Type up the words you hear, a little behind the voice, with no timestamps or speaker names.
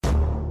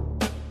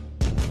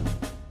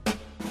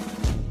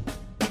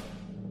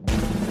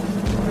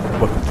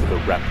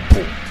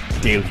Report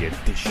Daily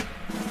Edition,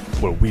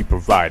 where we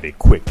provide a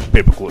quick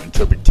biblical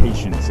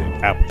interpretations and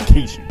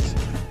applications.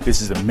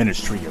 This is a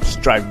ministry of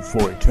striving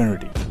for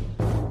eternity.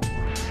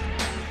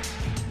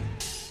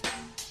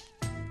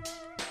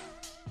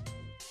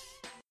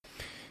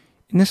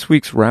 In this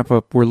week's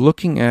wrap-up, we're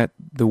looking at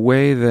the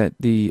way that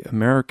the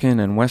American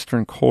and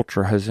Western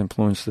culture has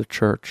influenced the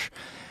church.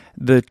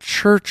 The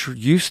church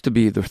used to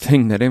be the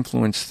thing that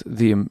influenced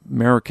the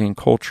American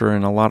culture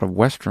and a lot of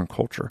Western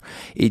culture.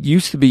 It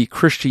used to be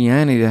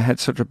Christianity that had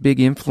such a big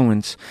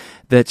influence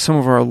that some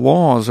of our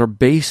laws are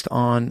based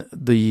on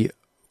the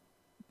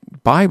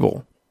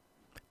Bible.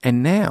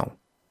 And now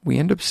we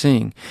end up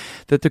seeing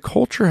that the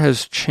culture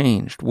has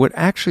changed. What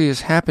actually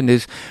has happened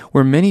is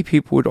where many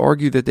people would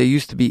argue that they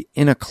used to be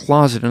in a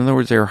closet. In other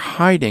words, they were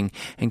hiding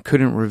and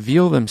couldn't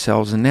reveal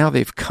themselves, and now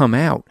they've come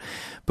out.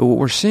 But what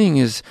we're seeing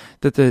is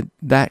that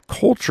that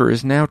culture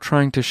is now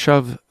trying to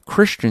shove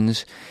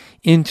Christians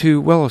into,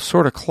 well, a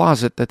sort of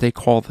closet that they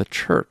call the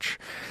church.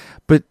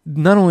 But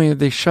not only are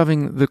they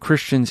shoving the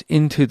Christians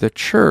into the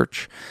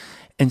church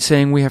and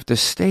saying we have to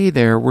stay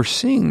there, we're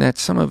seeing that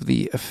some of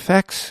the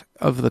effects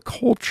of the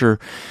culture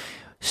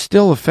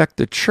still affect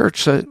the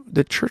church, so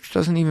the church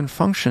doesn't even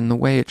function the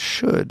way it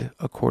should,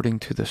 according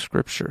to the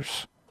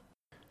scriptures.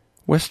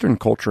 Western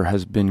culture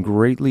has been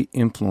greatly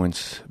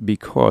influenced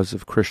because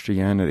of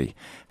Christianity.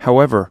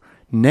 However,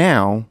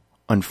 now,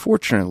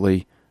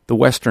 unfortunately, the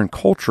Western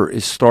culture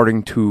is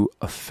starting to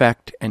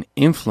affect and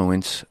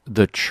influence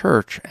the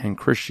church and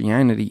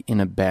Christianity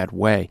in a bad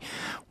way.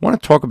 I want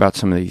to talk about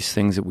some of these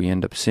things that we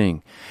end up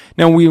seeing.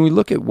 Now, when we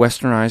look at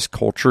Westernized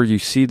culture, you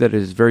see that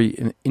it is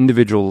very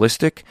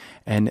individualistic,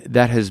 and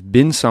that has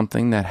been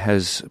something that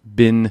has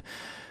been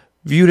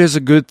viewed as a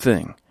good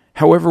thing.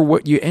 However,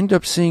 what you end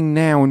up seeing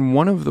now, and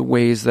one of the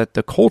ways that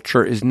the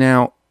culture is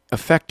now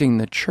affecting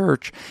the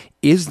church,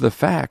 is the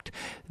fact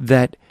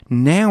that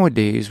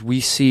nowadays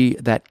we see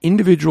that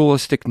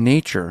individualistic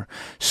nature,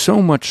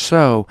 so much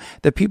so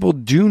that people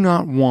do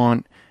not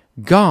want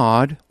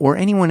God or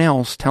anyone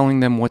else telling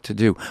them what to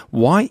do.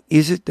 Why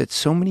is it that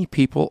so many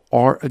people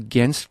are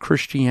against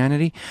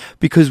Christianity?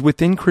 Because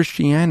within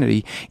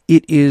Christianity,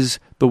 it is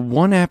the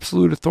one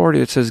absolute authority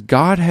that says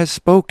God has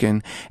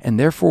spoken and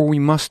therefore we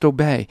must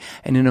obey.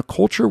 And in a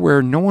culture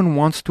where no one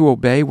wants to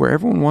obey, where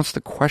everyone wants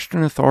to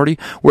question authority,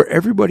 where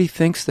everybody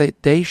thinks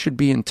that they should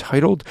be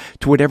entitled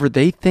to whatever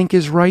they think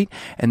is right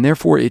and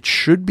therefore it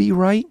should be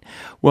right,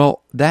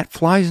 well, that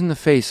flies in the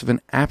face of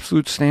an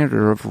absolute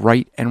standard of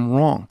right and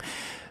wrong.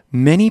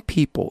 Many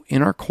people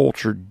in our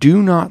culture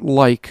do not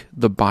like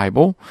the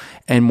Bible,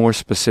 and more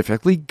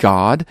specifically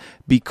God,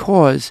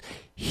 because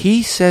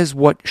He says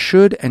what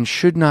should and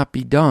should not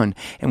be done.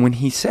 And when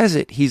He says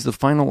it, He's the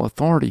final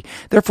authority.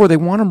 Therefore, they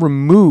want to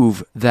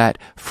remove that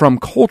from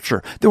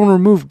culture. They want to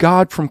remove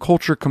God from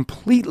culture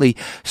completely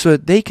so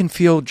that they can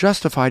feel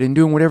justified in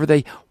doing whatever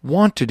they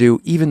want to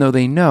do, even though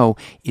they know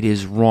it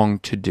is wrong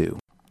to do.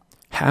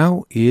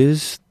 How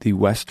is the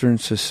Western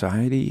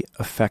society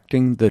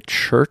affecting the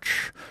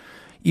church?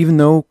 Even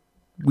though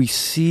we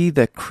see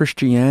that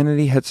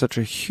Christianity had such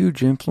a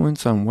huge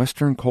influence on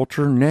Western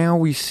culture, now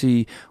we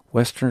see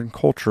Western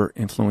culture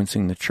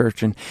influencing the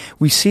church, and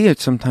we see it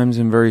sometimes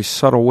in very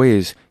subtle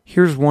ways.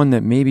 Here's one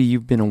that maybe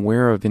you've been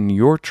aware of in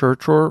your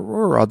church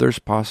or others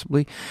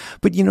possibly,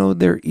 but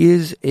there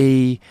is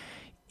a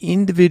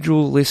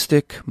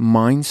individualistic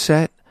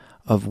mindset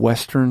of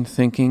Western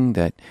thinking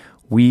that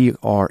we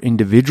are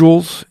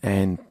individuals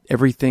and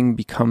everything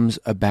becomes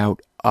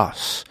about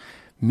us.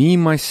 Me,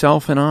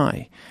 myself, and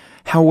I.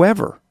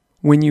 However,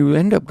 when you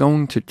end up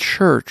going to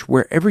church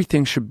where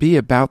everything should be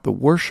about the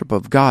worship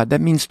of God, that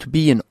means to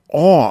be in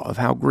awe of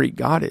how great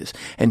God is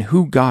and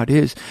who God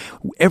is.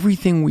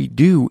 Everything we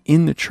do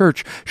in the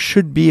church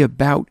should be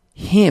about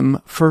Him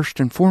first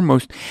and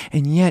foremost.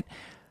 And yet,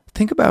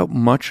 think about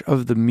much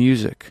of the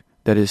music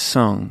that is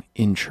sung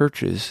in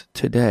churches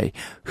today.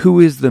 Who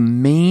is the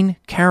main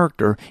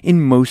character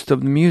in most of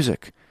the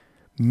music?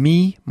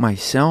 Me,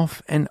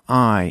 myself, and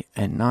I,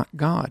 and not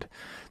God.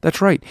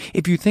 That's right.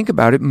 If you think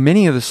about it,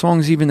 many of the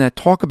songs even that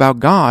talk about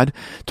God,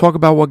 talk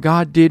about what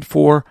God did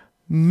for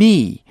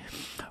me,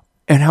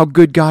 and how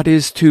good God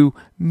is to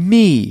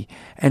me,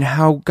 and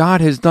how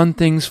God has done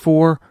things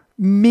for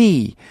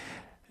me,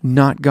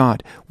 not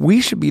God.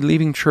 We should be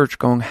leaving church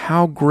going,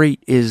 how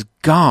great is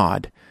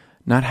God,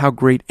 not how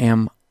great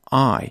am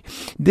I.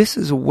 This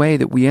is a way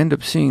that we end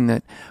up seeing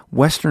that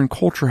Western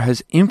culture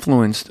has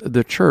influenced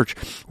the church,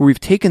 where we've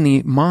taken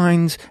the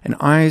minds and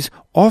eyes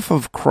off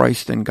of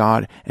Christ and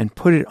God and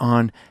put it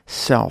on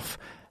self.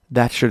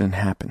 That shouldn't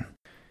happen.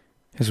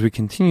 As we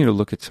continue to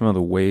look at some of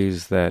the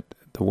ways that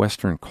the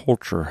Western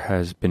culture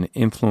has been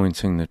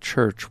influencing the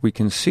church, we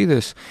can see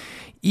this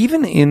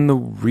even in the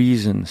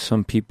reason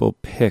some people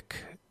pick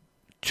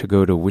to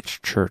go to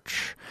which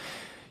church.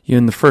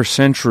 In the first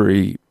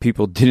century,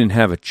 people didn't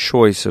have a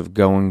choice of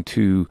going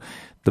to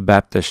the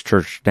Baptist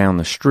church down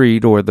the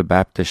street or the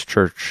Baptist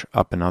church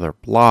up another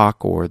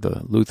block or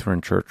the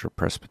Lutheran church or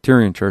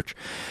Presbyterian church.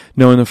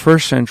 No, in the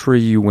first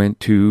century, you went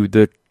to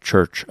the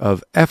church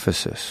of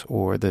Ephesus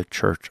or the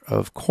church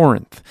of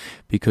Corinth,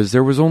 because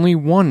there was only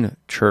one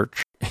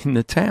church in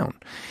the town.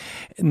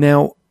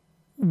 Now,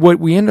 what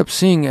we end up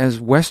seeing as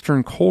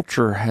Western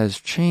culture has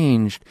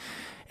changed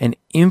and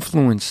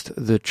influenced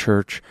the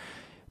church,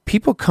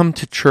 people come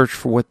to church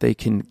for what they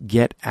can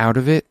get out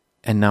of it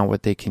and not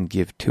what they can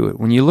give to it.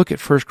 When you look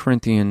at 1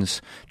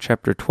 Corinthians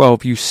chapter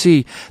 12, you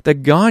see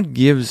that God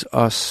gives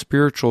us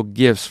spiritual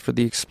gifts for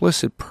the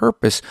explicit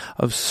purpose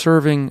of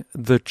serving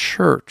the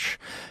church,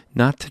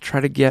 not to try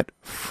to get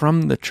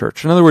from the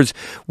church. In other words,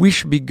 we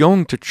should be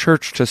going to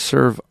church to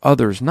serve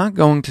others, not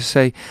going to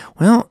say,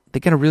 well,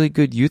 they got a really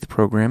good youth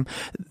program.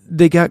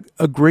 They got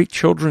a great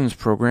children's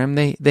program.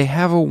 They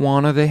have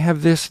Awana. They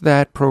have this,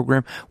 that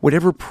program,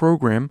 whatever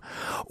program,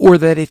 or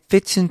that it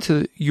fits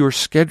into your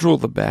schedule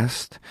the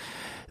best.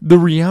 The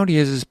reality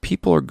is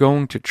people are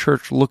going to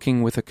church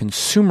looking with a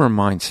consumer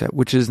mindset,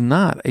 which is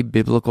not a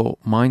biblical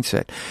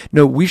mindset.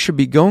 No, we should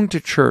be going to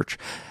church,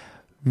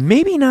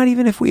 maybe not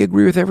even if we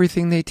agree with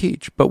everything they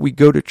teach, but we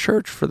go to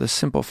church for the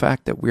simple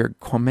fact that we are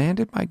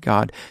commanded by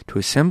God to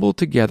assemble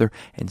together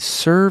and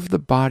serve the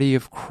body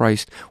of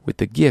Christ with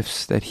the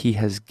gifts that He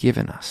has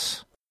given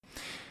us.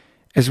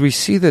 As we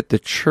see that the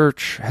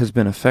church has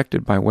been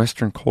affected by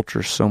Western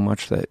culture so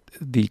much that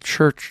the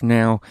church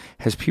now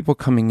has people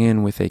coming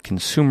in with a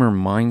consumer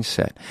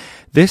mindset,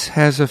 this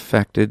has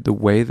affected the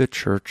way the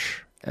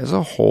church as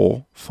a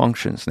whole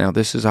functions. Now,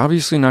 this is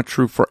obviously not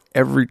true for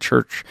every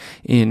church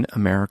in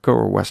America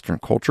or Western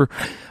culture,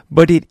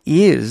 but it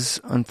is,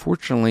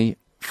 unfortunately,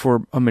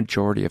 for a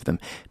majority of them.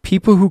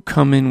 People who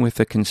come in with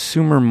a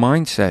consumer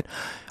mindset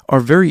are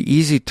very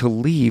easy to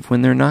leave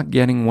when they're not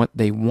getting what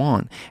they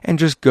want and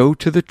just go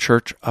to the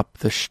church up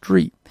the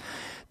street.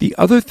 The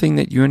other thing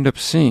that you end up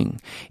seeing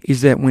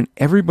is that when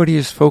everybody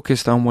is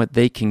focused on what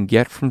they can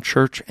get from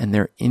church and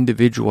their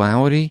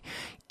individuality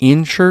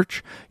in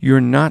church,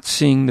 you're not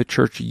seeing the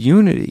church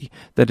unity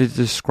that is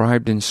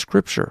described in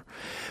Scripture.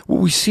 What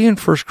we see in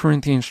 1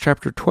 Corinthians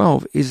chapter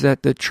 12 is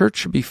that the church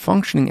should be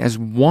functioning as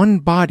one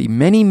body,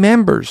 many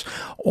members,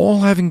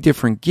 all having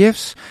different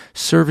gifts,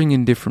 serving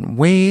in different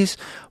ways,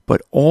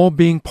 but all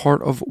being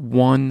part of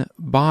one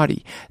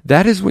body.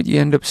 That is what you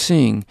end up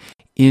seeing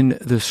in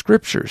the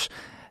Scriptures.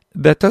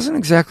 That doesn't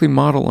exactly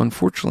model,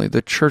 unfortunately,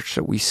 the church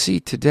that we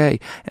see today,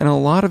 and a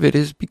lot of it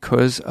is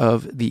because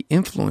of the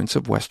influence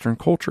of Western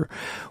culture.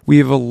 We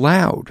have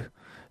allowed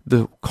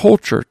the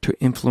culture to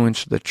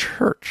influence the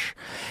church.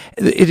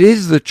 It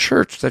is the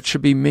church that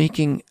should be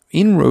making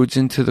inroads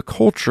into the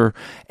culture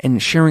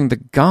and sharing the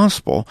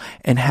gospel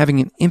and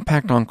having an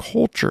impact on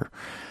culture.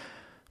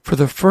 For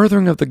the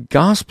furthering of the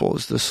gospel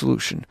is the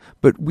solution,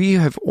 but we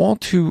have all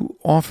too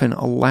often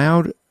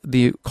allowed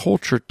the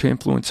culture to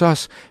influence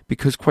us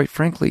because, quite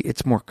frankly,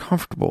 it's more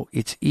comfortable,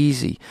 it's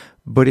easy,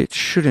 but it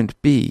shouldn't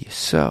be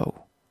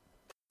so.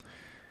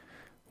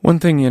 One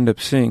thing you end up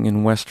seeing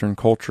in Western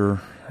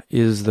culture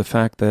is the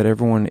fact that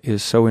everyone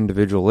is so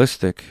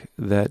individualistic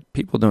that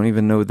people don't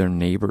even know their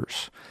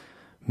neighbors.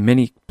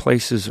 Many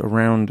places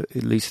around,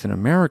 at least in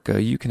America,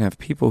 you can have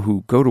people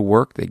who go to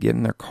work, they get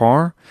in their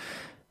car,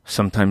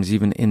 sometimes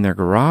even in their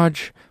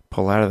garage,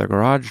 pull out of their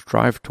garage,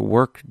 drive to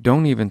work,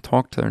 don't even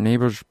talk to their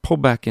neighbors, pull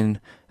back in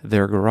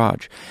their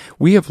garage.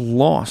 We have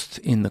lost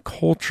in the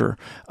culture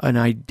an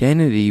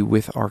identity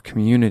with our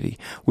community,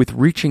 with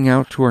reaching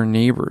out to our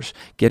neighbors,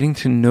 getting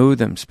to know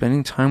them,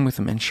 spending time with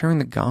them, and sharing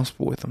the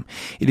gospel with them.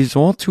 It is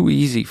all too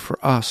easy for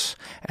us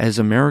as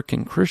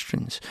American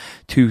Christians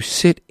to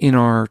sit in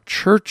our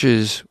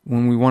churches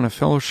when we want to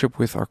fellowship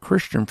with our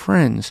Christian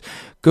friends,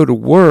 go to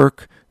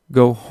work,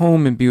 go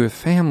home and be with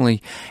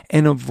family,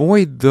 and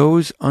avoid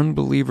those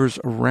unbelievers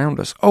around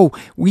us. Oh,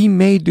 we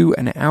may do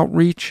an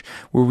outreach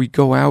where we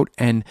go out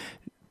and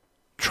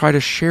try to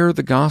share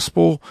the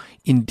gospel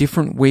in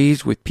different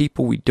ways with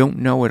people we don't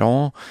know at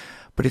all,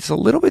 but it's a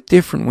little bit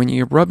different when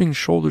you're rubbing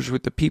shoulders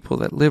with the people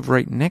that live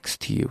right next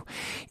to you.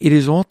 It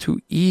is all too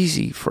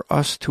easy for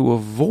us to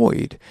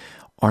avoid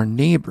our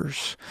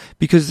neighbors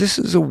because this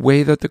is a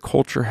way that the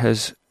culture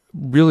has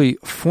really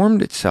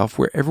formed itself,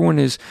 where everyone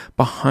is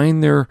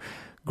behind their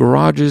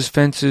garages,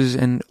 fences,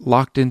 and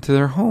locked into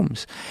their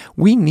homes.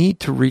 We need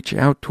to reach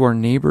out to our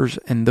neighbors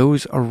and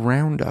those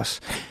around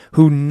us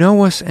who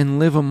know us and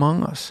live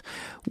among us.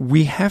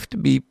 We have to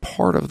be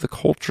part of the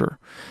culture,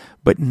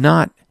 but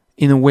not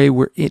in a way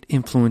where it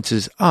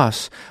influences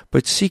us,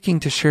 but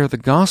seeking to share the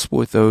gospel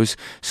with those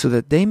so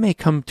that they may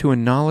come to a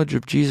knowledge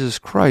of Jesus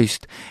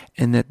Christ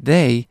and that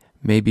they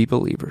may be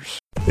believers.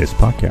 This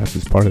podcast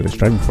is part of the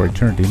Striving for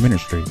Eternity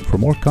ministry. For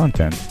more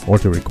content or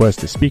to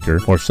request a speaker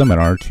or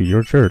seminar to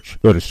your church,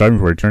 go to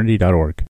strivingforeternity.org.